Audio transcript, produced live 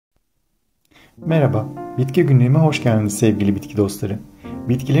Merhaba, bitki günlüğüme hoş geldiniz sevgili bitki dostları.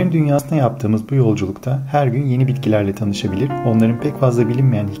 Bitkilerin dünyasına yaptığımız bu yolculukta her gün yeni bitkilerle tanışabilir, onların pek fazla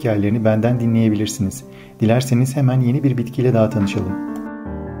bilinmeyen hikayelerini benden dinleyebilirsiniz. Dilerseniz hemen yeni bir bitkiyle daha tanışalım.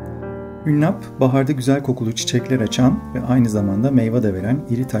 Hünnap, baharda güzel kokulu çiçekler açan ve aynı zamanda meyve de veren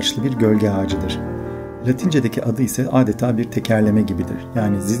iri taçlı bir gölge ağacıdır. Latincedeki adı ise adeta bir tekerleme gibidir.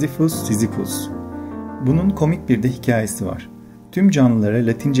 Yani Ziziphus, Ziziphus. Bunun komik bir de hikayesi var. Tüm canlılara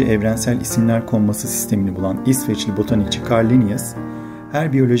Latince evrensel isimler konması sistemini bulan İsveçli botanikçi Carl Linnaeus,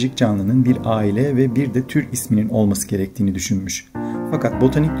 her biyolojik canlının bir aile ve bir de tür isminin olması gerektiğini düşünmüş. Fakat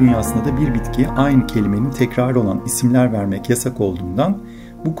botanik dünyasında da bir bitkiye aynı kelimenin tekrarı olan isimler vermek yasak olduğundan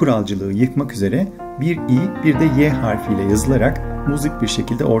bu kuralcılığı yıkmak üzere bir i bir de y harfiyle yazılarak muzik bir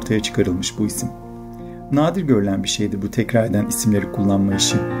şekilde ortaya çıkarılmış bu isim. Nadir görülen bir şeydir bu tekrar eden isimleri kullanma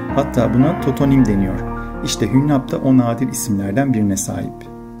işi. Hatta buna totonim deniyor. İşte Hünnap da o nadir isimlerden birine sahip.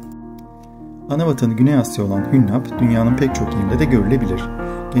 Anavatanı Güney Asya olan Hünnap, dünyanın pek çok yerinde de görülebilir.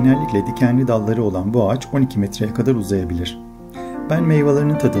 Genellikle dikenli dalları olan bu ağaç 12 metreye kadar uzayabilir. Ben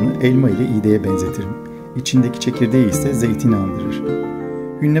meyvalarının tadını elma ile iğdeye benzetirim. İçindeki çekirdeği ise zeytini andırır.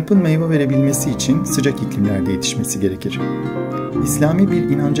 Hünnapın meyve verebilmesi için sıcak iklimlerde yetişmesi gerekir. İslami bir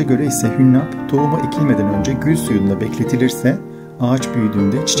inanca göre ise Hünnap, tohuma ekilmeden önce gül suyunda bekletilirse, ağaç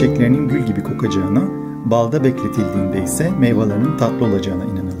büyüdüğünde çiçeklerinin gül gibi kokacağına, balda bekletildiğinde ise meyvalarının tatlı olacağına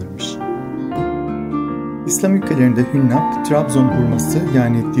inanılırmış. İslam ülkelerinde Hünnap, Trabzon hurması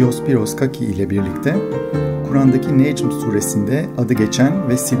yani Diospyros kaki ile birlikte Kur'an'daki Necm suresinde adı geçen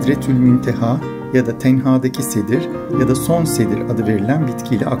ve Sidretül Münteha ya da Tenha'daki sedir ya da son sedir adı verilen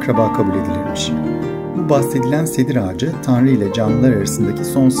bitkiyle akraba kabul edilirmiş. Bu bahsedilen sedir ağacı Tanrı ile canlılar arasındaki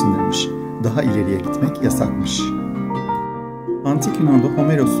son sınırmış. Daha ileriye gitmek yasakmış. Antik Yunan'da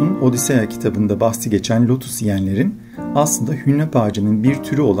Homeros'un Odisea kitabında bahsi geçen lotus yiyenlerin aslında Hünnap ağacının bir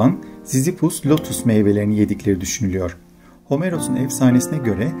türü olan Ziziphus lotus meyvelerini yedikleri düşünülüyor. Homeros'un efsanesine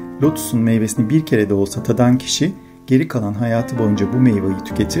göre lotusun meyvesini bir kere de olsa tadan kişi geri kalan hayatı boyunca bu meyveyi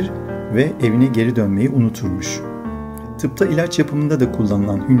tüketir ve evine geri dönmeyi unuturmuş. Tıpta ilaç yapımında da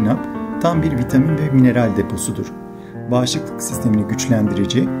kullanılan Hünnap tam bir vitamin ve mineral deposudur. Bağışıklık sistemini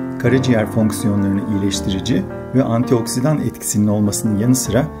güçlendirici, karaciğer fonksiyonlarını iyileştirici ve antioksidan etkisinin olmasının yanı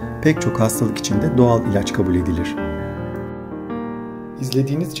sıra pek çok hastalık için de doğal ilaç kabul edilir.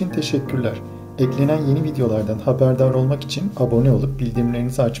 İzlediğiniz için teşekkürler. Eklenen yeni videolardan haberdar olmak için abone olup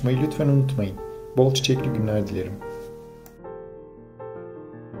bildirimlerinizi açmayı lütfen unutmayın. Bol çiçekli günler dilerim.